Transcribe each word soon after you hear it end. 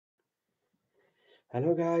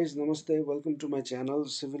Hello guys, namaste. Welcome to my channel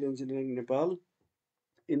Civil Engineering Nepal.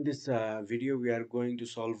 In this video, we are going to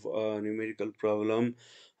solve a numerical problem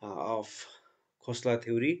of Khosla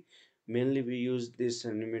theory. Mainly, we use these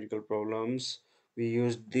numerical problems. We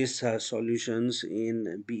use these solutions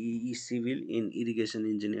in BEE Civil in irrigation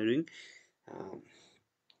engineering. Um,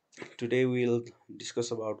 Today, we'll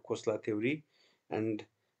discuss about Khosla theory and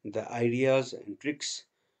the ideas and tricks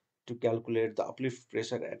to calculate the uplift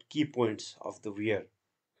pressure at key points of the weir.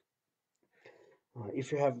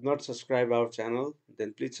 If you have not subscribed our channel,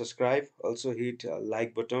 then please subscribe. Also hit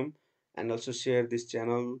like button and also share this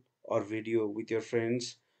channel or video with your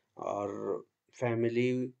friends or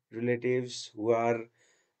family relatives who are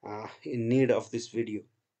in need of this video.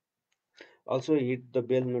 Also hit the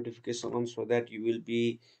bell notification on so that you will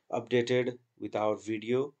be updated with our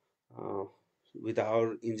video, uh, with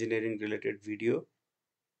our engineering related video.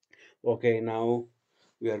 Okay, now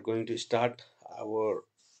we are going to start our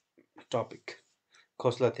topic,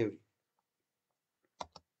 Khosla theory.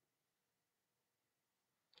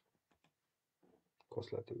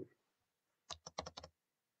 Khosla theory.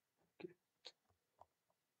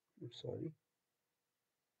 I'm sorry.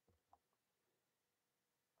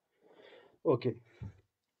 Okay,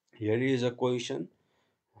 here is a question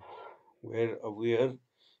where a wire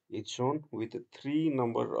is shown with three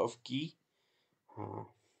number of key, uh,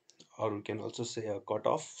 or we can also say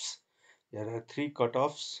cutoffs. There are three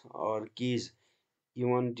cutoffs or keys: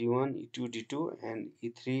 E1, D1, E2, D2, and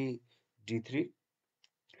E3, D3.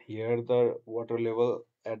 Here the water level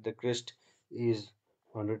at the crest is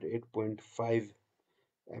 108.5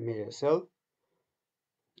 MASL,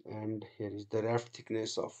 and here is the raft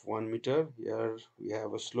thickness of 1 meter. Here we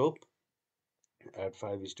have a slope at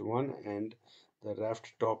 5:1, and the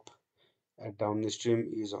raft top at downstream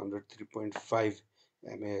is 103.5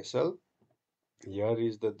 MASL. Here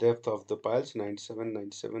is the depth of the piles, 97,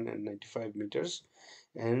 97 and 95 meters,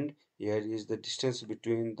 and here is the distance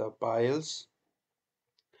between the piles.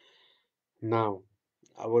 Now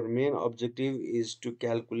our main objective is to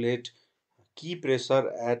calculate key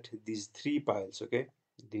pressure at these three piles. Okay,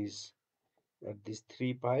 these at these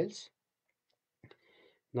three piles.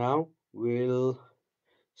 Now we'll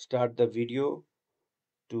start the video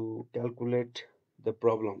to calculate the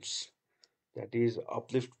problems, that is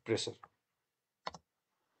uplift pressure.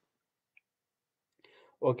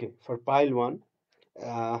 Okay, for pile 1,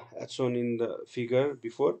 as shown in the figure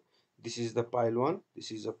before, this is the pile 1,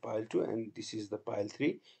 this is a pile 2, and this is the pile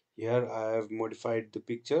 3. Here I have modified the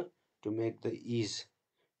picture to make the ease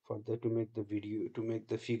for the to make the video, to make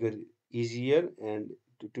the figure easier and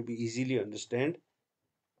to be easily understand.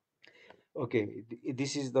 Okay,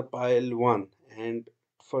 this is the pile 1, and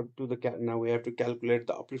for to the now we have to calculate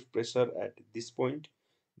the uplift pressure at this point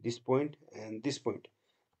and this point,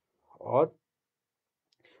 or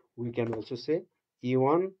we can also say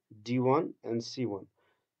E1, D1 and C1.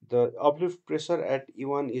 The uplift pressure at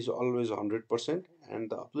E1 is always 100%, and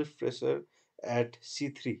the uplift pressure at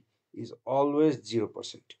C3 is always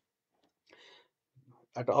 0%.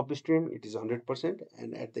 At upstream it is 100%,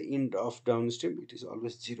 and at the end of downstream it is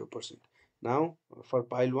always 0%. Now for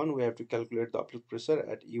pile 1 we have to calculate the uplift pressure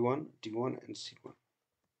at E1, D1 and C1.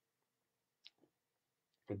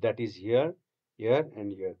 That is here, here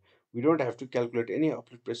and here. We don't have to calculate any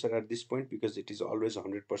uplift pressure at this point because it is always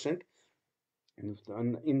 100%.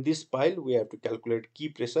 And in this pile we have to calculate key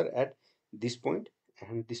pressure at this point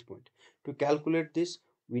and this point. To calculate this,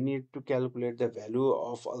 we need to calculate the value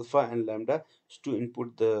of alpha and lambda to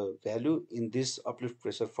input the value in this uplift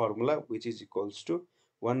pressure formula, which is equals to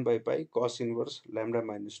 1 by pi cos inverse lambda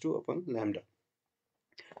minus 2 upon lambda,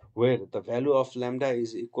 where the value of lambda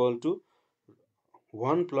is equal to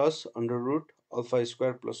 1 plus under root alpha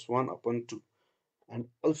square plus 1 upon 2. And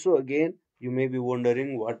also again you may be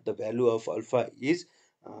wondering what the value of alpha is.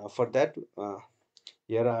 For that,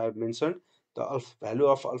 here I have mentioned the value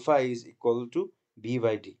of alpha is equal to b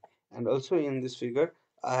by d, and also in this figure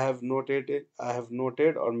I have noted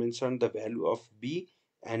or mentioned the value of b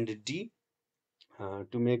and d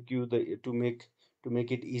to make you the to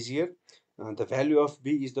make it easier. The value of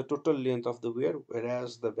b is the total length of the weir,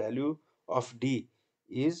 whereas the value of d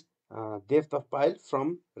is depth of pile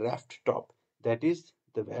from raft top. That is,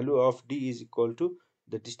 the value of d is equal to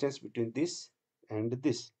the distance between this and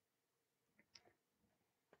this,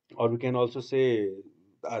 or we can also say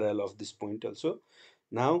RL of this point also.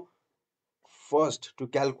 Now, first to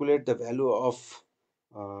calculate the value of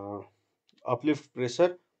uh, uplift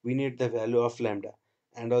pressure, we need the value of lambda,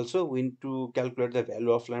 and also we need to calculate the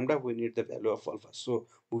value of lambda, we need the value of alpha. So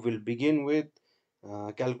we will begin with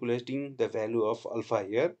calculating the value of alpha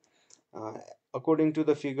here. according to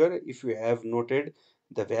the figure, if you have noted,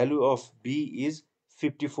 the value of B is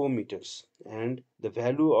 54 meters and the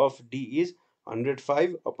value of D is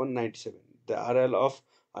 105 upon 97. The RL of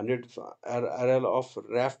 100 RL of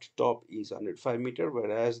raft top is 105 meter,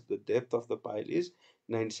 whereas the depth of the pile is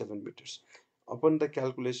 97 meters. Upon the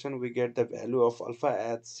calculation, we get the value of alpha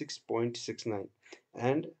at 6.69,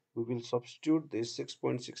 and we will substitute this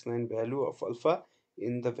 6.69 value of alpha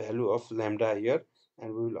in the value of lambda here,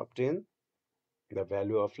 and we will obtain the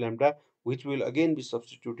value of lambda, which will again be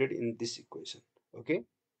substituted in this equation. Okay,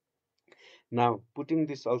 now putting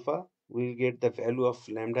this alpha, we'll get the value of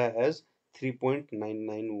lambda as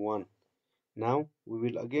 3.991. Now we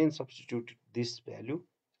will again substitute this value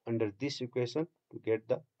under this equation to get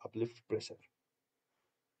the uplift pressure.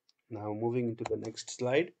 Now moving into the next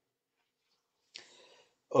slide.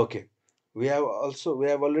 Okay, we have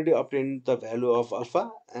already obtained the value of alpha,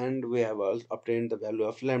 and we have also obtained the value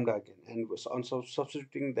of lambda again, and on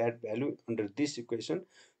substituting that value under this equation,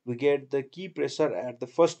 we get the key pressure at the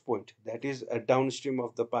first point, that is a downstream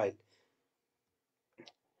of the pile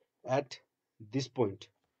at this point,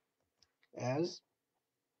 as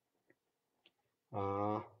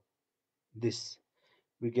uh, this.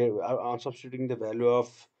 We get on substituting the value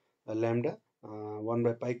of lambda, 1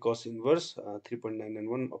 by pi cos inverse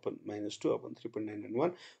 3.991 upon minus 2 upon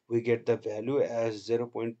 3.991, we get the value as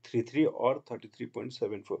 0.33 or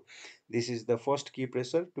 33.74. This is the first key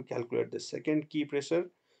pressure. To calculate the second key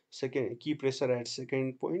pressure at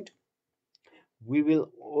second point, we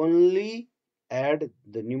will only add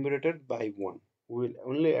the numerator by 1. We will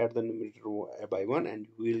only add the numerator by 1, and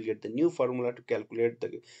we will get the new formula to calculate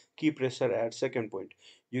the key pressure at second point.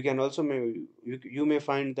 You can also you may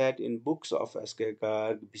find that in books of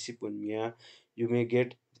Askekar, Bisipunya, you may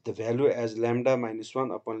get the value as lambda minus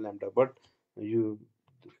 1 upon lambda, but you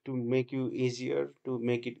to make you easier, to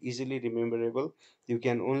make it easily rememberable, you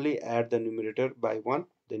can only add the numerator by 1,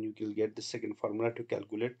 then you will get the second formula to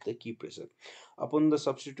calculate the key pressure. Upon the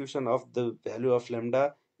substitution of the value of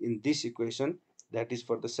lambda in this equation, that is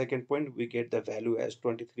for the second point, we get the value as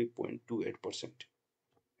 23.28%.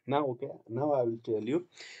 Now, okay, now I will tell you,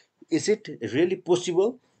 is it really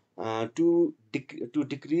possible to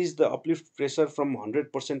decrease the uplift pressure from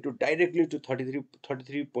 100% to directly to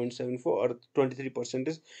 33.74 or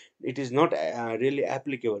 23%? It is not really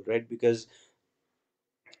applicable, right? Because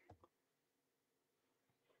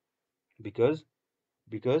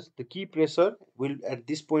because the key pressure will at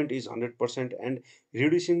this point is 100%, and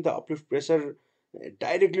reducing the uplift pressure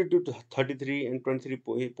directly to 33 and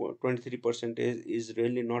 23% is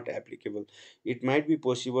really not applicable. It might be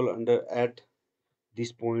possible under at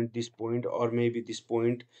this point, or maybe this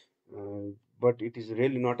point, uh, but it is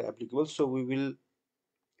really not applicable. So we will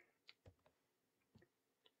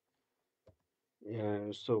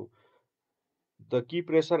so the key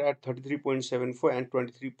pressure at 33.74 and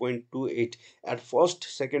 23.28 at first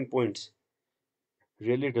second points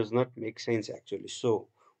really does not make sense actually. So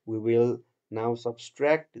we will now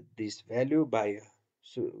subtract this value by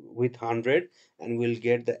with 100, and we'll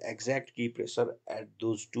get the exact key pressure at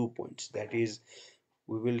those 2 points. That is,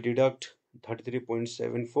 we will deduct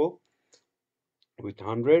 33.74 with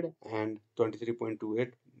 100 and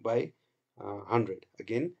 23.28 by 100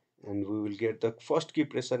 again, and we will get the first key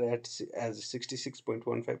pressure at as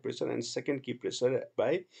 66.15 pressure and second key pressure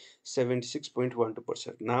by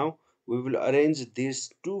 76.12%. Now we will arrange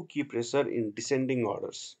these two key pressure in descending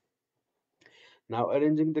orders. Now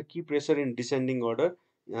arranging the key pressure in descending order,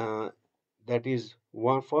 uh, that is,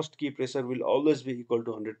 one first key pressure will always be equal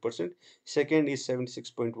to 100%, second is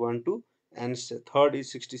 76.12, and third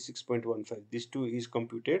is 66.15. This two is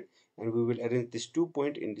computed, and we will arrange this 2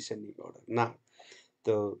 point in descending order. Now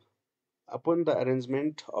the upon the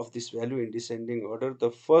arrangement of this value in descending order,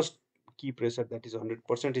 the first key pressure, that is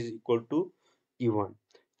 100%, is equal to E1.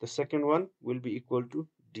 The second one will be equal to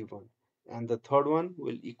D1, and the third one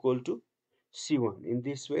will equal to C1. In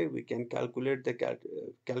this way, we can calculate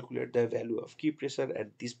the value of key pressure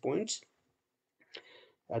at these points.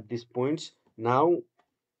 Now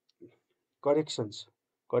corrections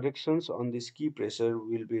on this key pressure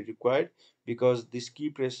will be required, because these key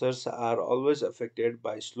pressures are always affected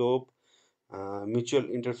by slope, mutual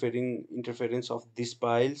interference of these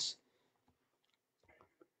piles,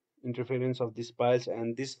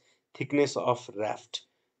 and this thickness of raft.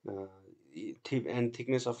 Uh, and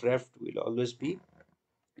thickness of raft will always be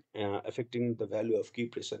affecting the value of key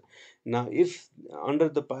pressure. Now, if under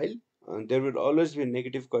the pile, there will always be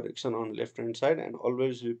negative correction on left hand side and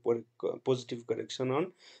always be positive correction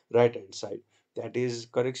on right hand side. That is,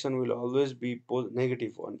 correction will always be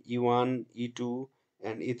negative on E1, E2,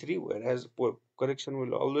 and E3, whereas correction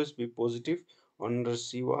will always be positive under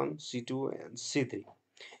C1, C2 and C3,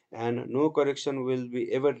 and no correction will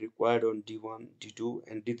be ever required on D1, D2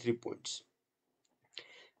 and D3 points.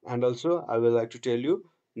 And also I would like to tell you,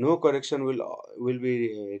 no correction will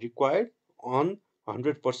be required on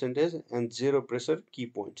 100 percentage and zero pressure key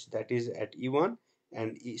points, that is at E1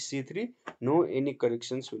 and C3. No any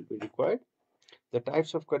corrections will be required. The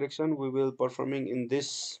types of correction we will performing in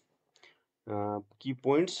this key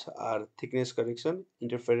points are thickness correction,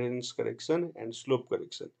 interference correction and slope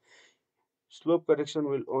correction. Slope correction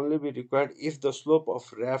will only be required if the slope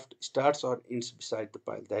of raft starts or ends beside the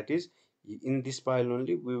pile, that is in this pile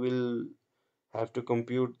only we will have to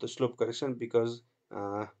compute the slope correction, because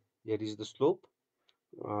here is the slope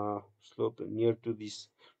near to this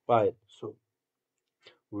pile, so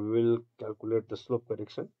we will calculate the slope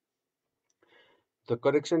correction. The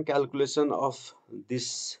correction calculation of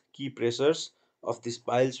this key pressures of these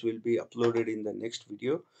piles will be uploaded in the next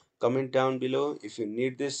video. Comment down below if you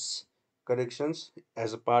need this corrections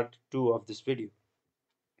as a part 2 of this video.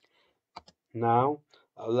 Now,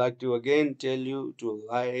 I would like to again tell you to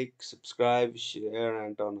like, subscribe, share,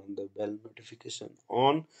 and turn on the bell notification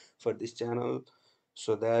on for this channel,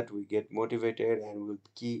 so that we get motivated and will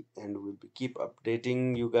be keep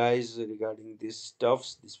updating you guys regarding these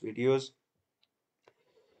stuffs, these videos.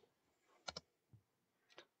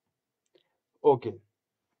 Okay.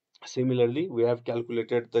 Similarly, we have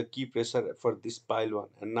calculated the key pressure for this pile 1,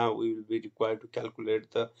 and now we will be required to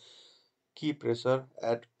calculate the key pressure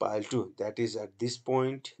at pile 2, that is at this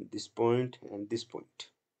point, and this point.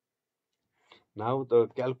 Now the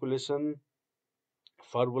calculation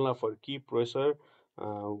formula for key pressure,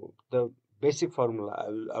 uh, the basic formula,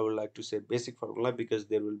 I would like to say basic formula, because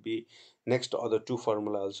there will be next other two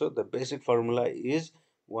formula also. The basic formula is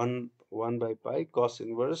 1 by pi cos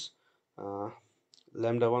inverse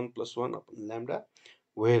lambda 1 plus 1 upon lambda,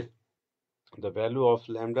 where the value of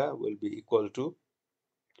lambda will be equal to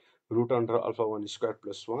root under alpha 1 square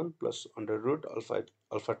plus 1 plus under root alpha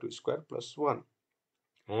 2 square plus 1,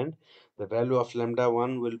 and the value of lambda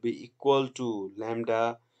 1 will be equal to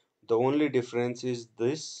lambda. The only difference is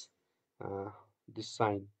this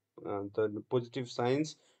sign. The positive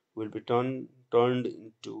signs will be turned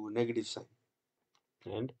into negative sign,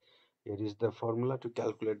 and here is the formula to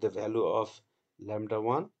calculate the value of lambda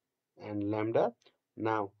 1 and lambda.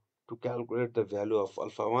 Now, to calculate the value of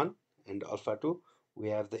alpha 1 and alpha 2, we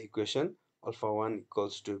have the equation alpha 1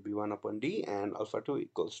 equals to b1 upon d and alpha 2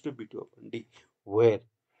 equals to b2 upon d, where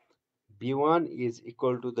b1 is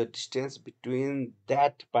equal to the distance between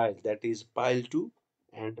that pile, that is pile 2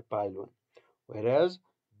 and pile 1, whereas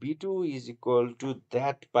b2 is equal to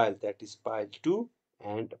that pile, that is pile 2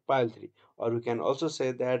 and pile 3. Or we can also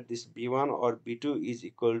say that this b1 or b2 is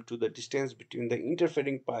equal to the distance between the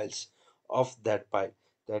interfering piles of that pile,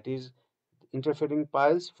 that is interfering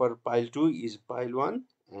piles for pile 2 is pile 1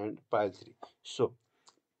 and pile 3. So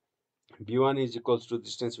b1 is equals to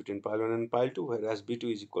distance between pile 1 and pile 2, whereas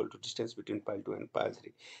b2 is equal to distance between pile 2 and pile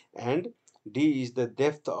 3, and d is the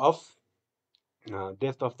depth of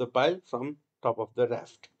the pile from top of the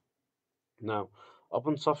raft. Now,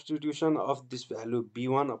 upon substitution of this value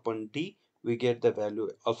b1 upon d, we get the value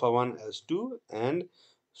alpha 1 as 2, and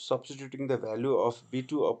substituting the value of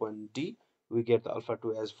b2 upon d, we get alpha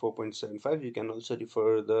 2 as 4.75. You can also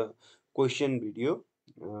refer the question video.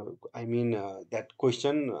 That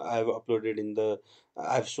question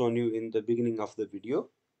I've shown you in the beginning of the video.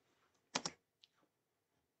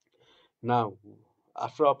 Now,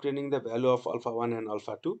 after obtaining the value of alpha 1 and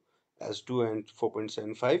alpha 2 as 2 and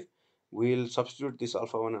 4.75, we'll substitute this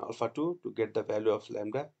alpha 1 and alpha 2 to get the value of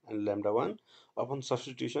lambda and lambda 1. Upon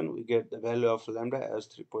substitution, we get the value of lambda as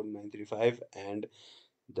 3.935 and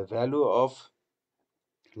the value of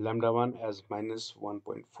lambda 1 as minus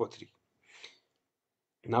 1.43.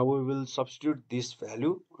 Now we will substitute this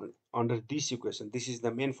value under this equation. This is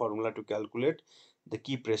the main formula to calculate the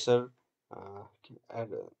key pressure,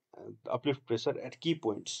 uplift pressure at key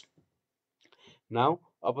points. Now,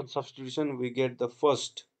 upon substitution, we get the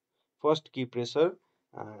first key pressure,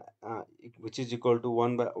 uh, uh, which is equal to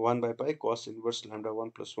 1 by pi cos inverse lambda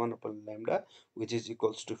 1 plus 1 upon lambda, which is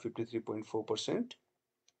equals to 53.4%.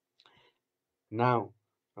 Now,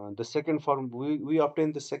 the second form we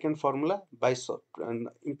obtain the second formula by and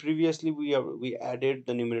in previously we added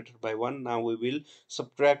the numerator by 1. Now we will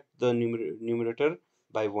subtract the numerator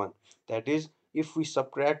by 1. That is, if we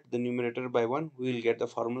subtract the numerator by 1, we will get the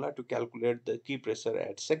formula to calculate the key pressure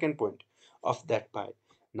at second point of that pi.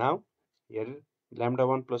 Now, here lambda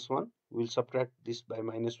 1 plus 1, we will subtract this by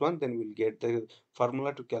minus 1, then we will get the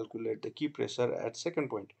formula to calculate the key pressure at second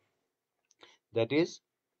point. That is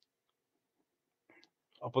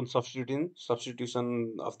Upon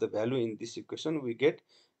substitution of the value in this equation, we get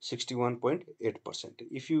 61.8%.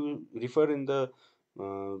 If you refer in the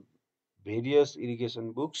uh, various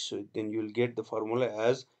irrigation books, then you will get the formula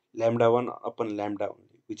as lambda 1 upon lambda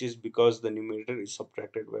only, which is because the numerator is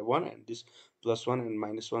subtracted by 1, and this plus 1 and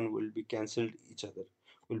minus 1 will be cancelled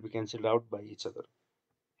out by each other.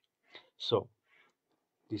 So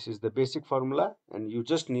this is the basic formula, and you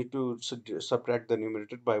just need to subtract the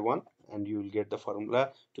numerator by 1, and you will get the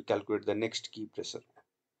formula to calculate the next key pressure.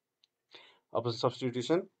 Upon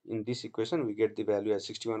substitution in this equation, we get the value as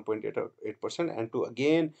 61.8%, and to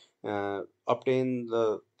again obtain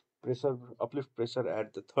the pressure uplift pressure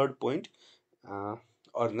at the third point, uh,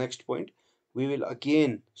 or next point, we will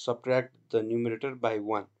again subtract the numerator by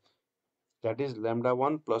 1. That is lambda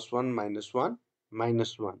 1 plus 1 minus 1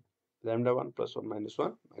 minus 1. Lambda 1 plus 1 minus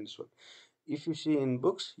 1 minus 1. If you see in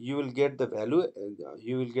books, you will get the value,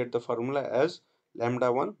 you will get the formula as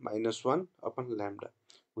lambda 1 minus 1 upon lambda,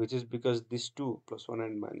 which is because these two plus 1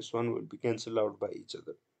 and minus 1 will be cancelled out by each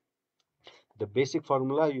other. The basic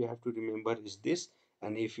formula you have to remember is this,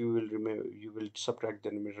 and if you will remember, you will subtract the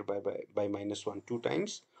numerator by minus 1 two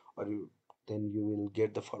times, or then you will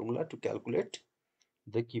get the formula to calculate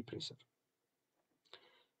the key pressure.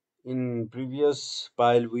 In previous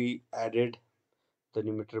pile we added the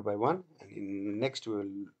numerator by 1, and in next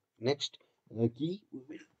key we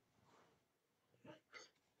will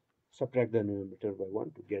subtract the numerator by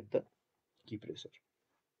 1 to get the key pressure.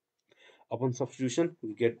 Upon substitution,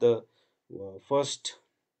 we get the first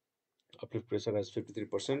uplift pressure as 53%,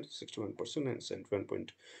 61%, and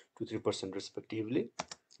 71.23% respectively.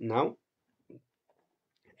 Now,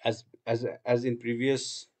 as in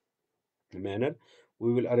previous manner,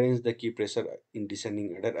 we will arrange the key pressure in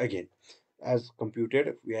descending order again. As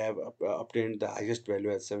computed, we have obtained the highest value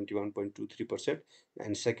as 71.23%,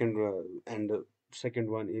 and second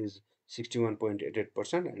one is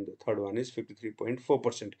 61.88%, and the third one is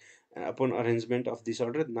 53.4%. Upon arrangement of this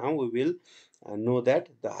order, now we will know that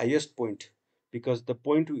the highest point, because the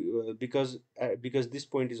point because this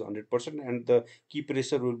point is 100%, and the key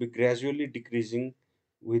pressure will be gradually decreasing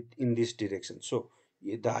in this direction. So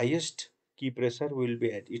the highest key pressure will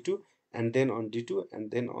be at E2, and then on D2, and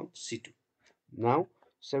then on C2. Now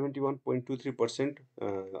 71.23%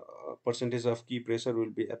 percentage of key pressure will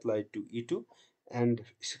be applied to E2, and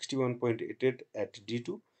 61.88 at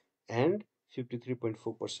D2, and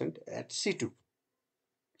 53.4% at C2.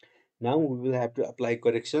 Now we will have to apply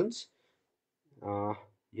corrections. uh,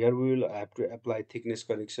 Here we will have to apply thickness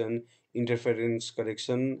correction, interference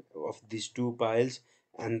correction of these two piles,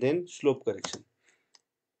 and then slope correction,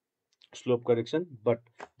 but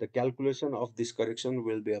the calculation of this correction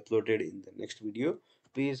will be uploaded in the next video.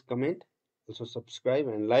 Please comment, also subscribe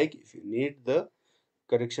and like if you need the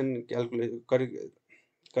correction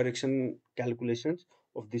calculations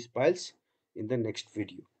of these piles in the next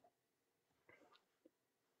video.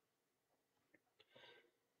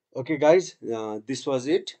 Okay guys, this was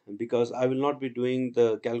it, because I will not be doing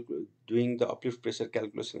the uplift pressure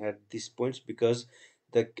calculation at these points, because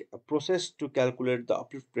the process to calculate the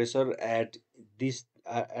uplift pressure at this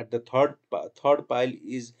at the third pile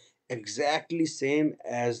is exactly same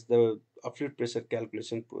as the uplift pressure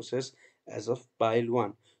calculation process as of pile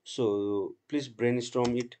 1. So please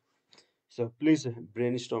brainstorm it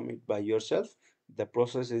by yourself. The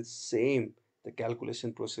process is same, the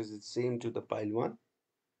calculation process is same to the pile 1.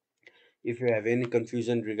 If you have any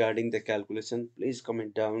confusion regarding the calculation, please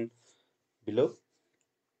comment down below.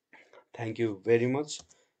 Thank you very much.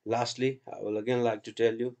 Lastly, I will again like to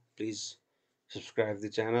tell you, please subscribe the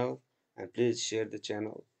channel, and please share the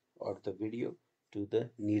channel or the video to the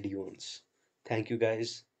needy ones. Thank you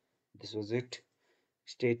guys. This was it.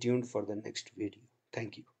 Stay tuned for the next video.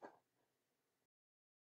 Thank you.